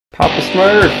Papa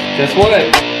Smurf, guess what?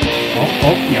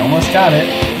 Oh, you almost got it.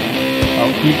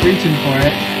 Oh, keep reaching for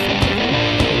it.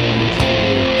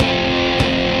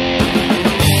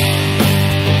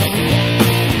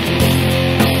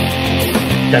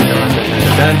 Dun, dun,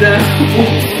 dun, dun, dun.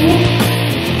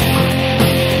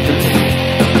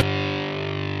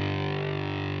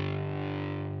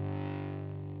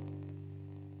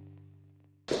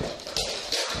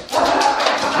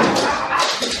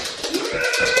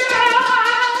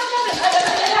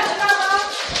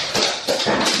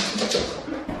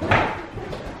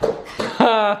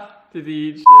 Did he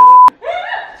eat shit?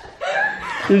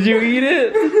 Did you eat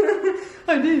it?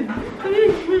 I did.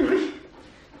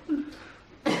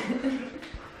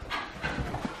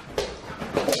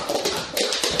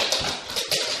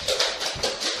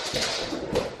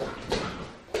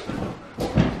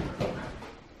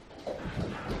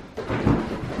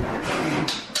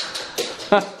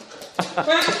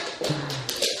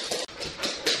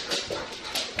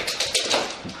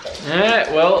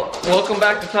 Alright, well, welcome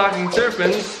back to Talking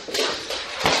Serpents.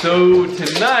 So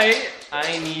tonight,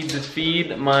 I need to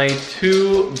feed my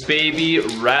 2 baby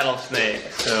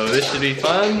rattlesnakes. So this should be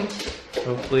fun.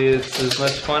 Hopefully it's as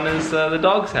much fun as the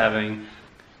dog's having.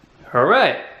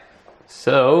 Alright,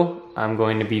 so I'm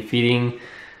going to be feeding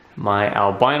my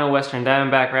albino western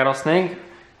diamondback rattlesnake.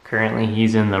 Currently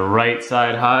he's in the right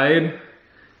side hide.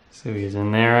 So he's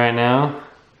in there right now.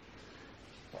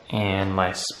 And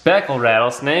my speckled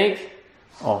rattlesnake,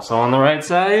 also on the right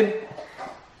side.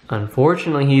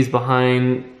 Unfortunately, he's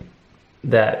behind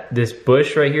this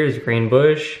bush right here, this green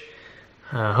bush.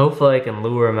 Hopefully I can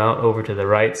lure him out over to the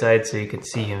right side so you can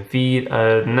see him feed.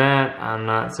 Other than that, I'm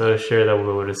not so sure that we'll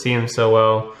be able to see him so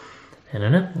well. I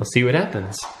don't know, we'll see what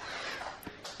happens.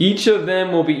 Each of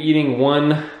them will be eating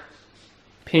 1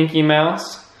 pinky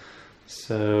mouse.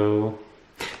 So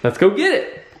let's go get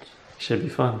it. Should be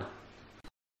fun.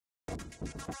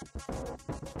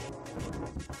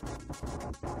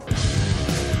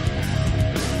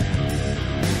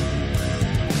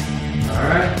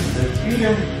 Alright, let's feed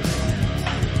him.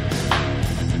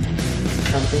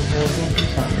 Something tells him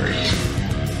he's hungry.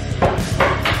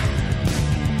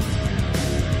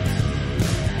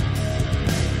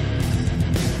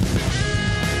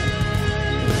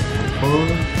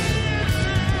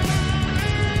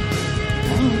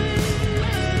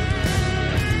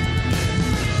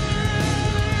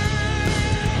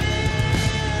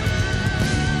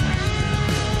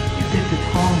 You bit the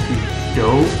tongs, you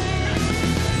dope.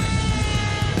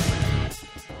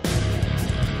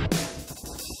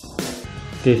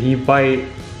 Did he bite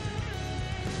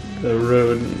the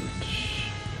rodent?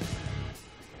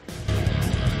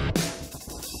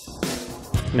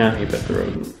 No, he bit the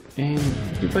rodent. And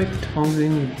did he bite the tongs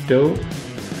in, you dope?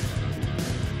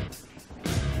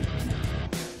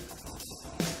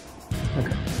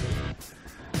 Okay.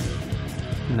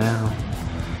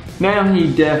 Now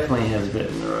he definitely has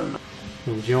bitten the rodent.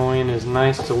 Enjoying his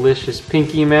nice, delicious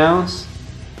pinky mouse.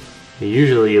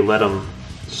 Usually you let him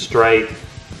strike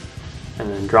and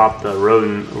then drop the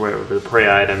rodent wherever the prey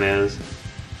item is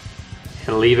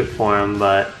and leave it for him,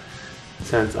 but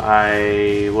since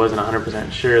I wasn't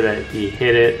 100% sure that he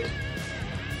hit it,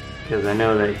 because I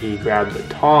know that he grabbed the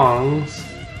tongs,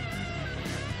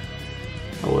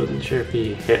 I wasn't sure if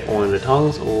he hit one of the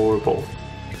tongs or both.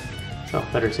 So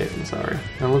better safe than sorry.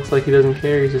 And it looks like he doesn't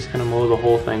care, he's just gonna mow the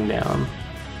whole thing down.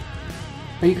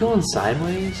 Are you going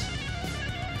sideways?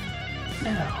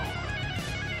 No.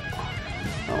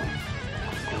 Oh.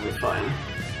 We're fine.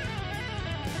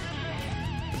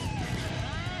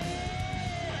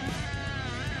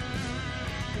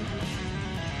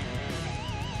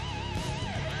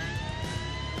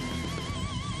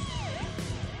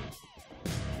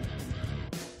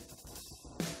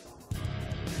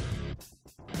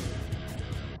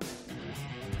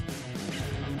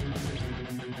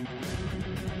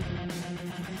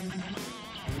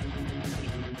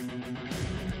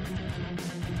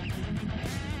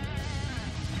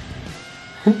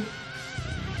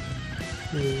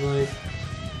 He's like,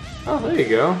 oh, there you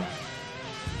go.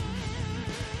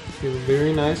 You have a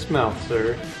very nice mouth,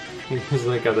 sir. He's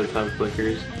like other tongue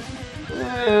flickers.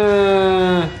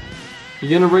 You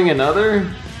gonna bring another?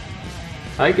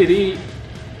 I could eat.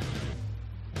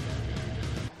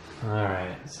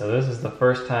 Alright, so this is the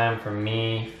first time for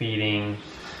me feeding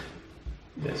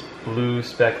this blue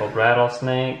speckled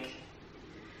rattlesnake.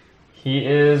 He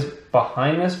is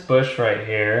behind this bush right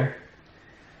here.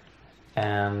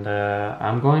 And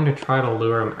I'm going to try to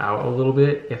lure him out a little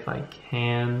bit if I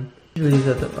can. He's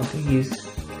at the, okay, he's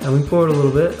coming forward a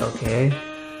little bit. Okay.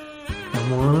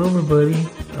 Come on over, buddy.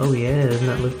 Oh yeah, doesn't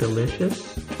that look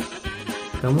delicious?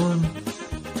 Come on.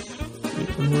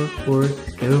 some more fork.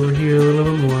 Get over here a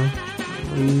little bit more.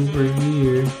 Over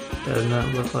here. Does not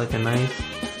look like a nice,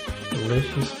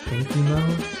 delicious pinky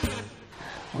mouse?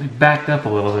 We backed up a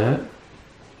little bit.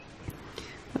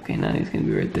 Okay, now he's gonna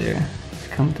be right there. He's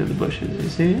come through the bushes. You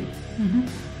see it? Mm-hmm.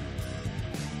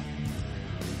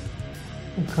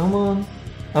 Oh, come on.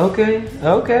 Okay,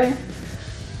 okay.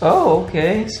 Oh,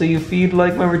 okay. So you feed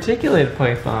like my reticulated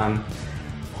python.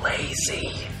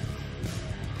 Lazy.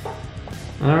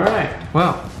 Alright,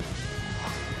 well.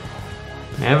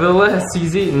 Nevertheless,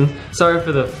 he's eating. Sorry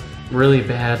for the really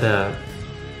bad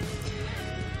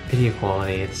video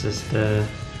quality. It's just,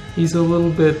 he's a little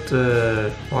bit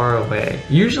far away.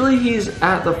 Usually he's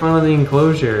at the front of the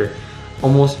enclosure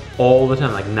almost all the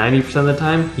time. Like 90% of the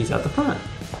time, he's at the front.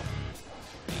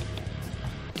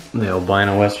 The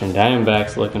albino western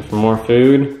diamondback's looking for more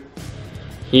food.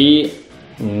 He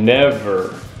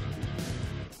never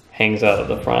hangs out at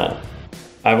the front.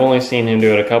 I've only seen him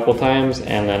do it a couple times,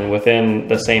 and then within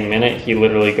the same minute, he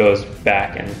literally goes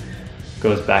back into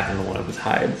one of his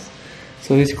hides.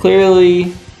 So he's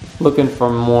clearly looking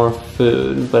for more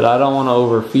food, but I don't want to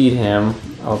overfeed him,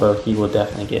 although he will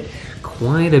definitely get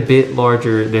quite a bit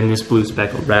larger than this blue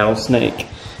speckled rattlesnake.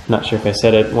 Not sure if I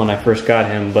said it when I first got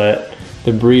him, but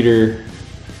the breeder,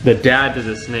 the dad to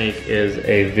the snake, is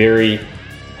a very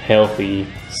healthy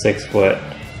 6-foot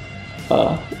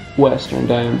western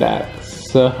diamondback.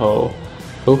 So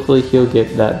hopefully he'll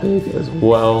get that big as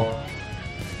well.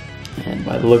 And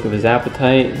by the look of his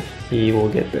appetite, he will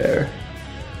get there.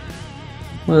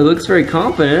 Well, he looks very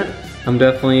confident. I'm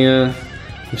definitely I'm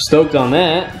stoked on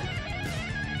that.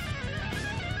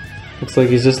 Looks like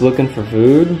he's just looking for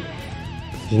food.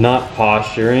 He's not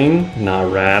posturing,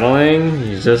 not rattling.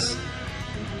 He's just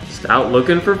out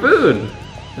looking for food.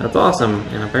 That's awesome.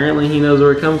 And apparently he knows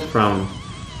where it comes from.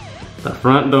 The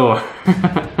front door.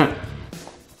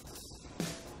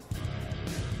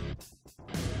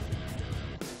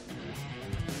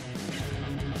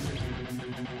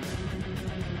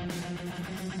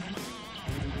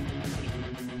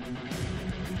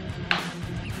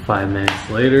 5 minutes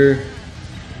later,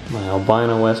 my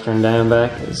albino western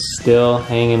diamondback is still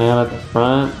hanging out at the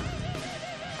front.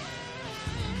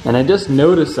 And I just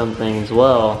noticed something as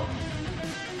well.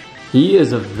 He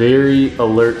is a very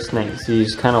alert snake. So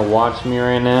he's kind of watching me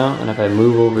right now, and if I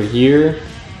move over here,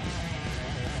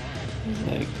 he's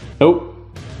like, oh,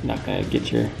 not gonna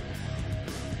get your,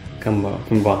 come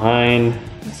from behind.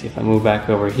 Let's see if I move back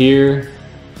over here.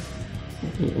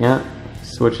 Yeah,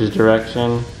 switches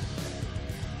direction.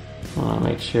 I want to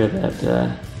make sure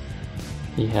that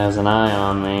he has an eye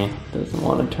on me. Doesn't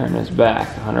want to turn his back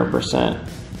 100%.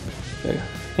 There.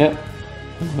 Yep.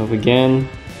 Move again.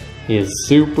 He is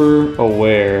super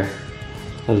aware.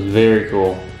 That's very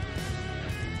cool.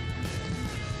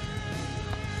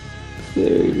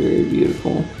 Very, very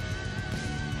beautiful.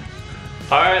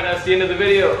 Alright, that's the end of the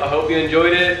video. I hope you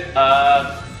enjoyed it.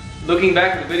 Looking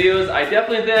back at the videos, I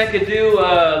definitely think I could do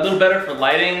a little better for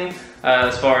lighting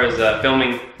as far as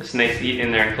filming the snakes eat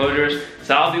in their enclosures.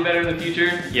 So I'll do better in the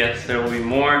future. Yes, there will be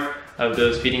more of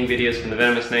those feeding videos from the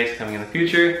venomous snakes coming in the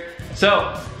future.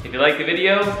 So, if you like the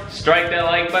video, strike that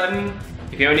like button.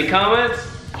 If you have any comments,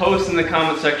 post in the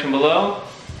comment section below.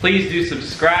 Please do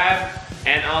subscribe,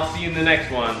 and I'll see you in the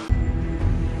next one.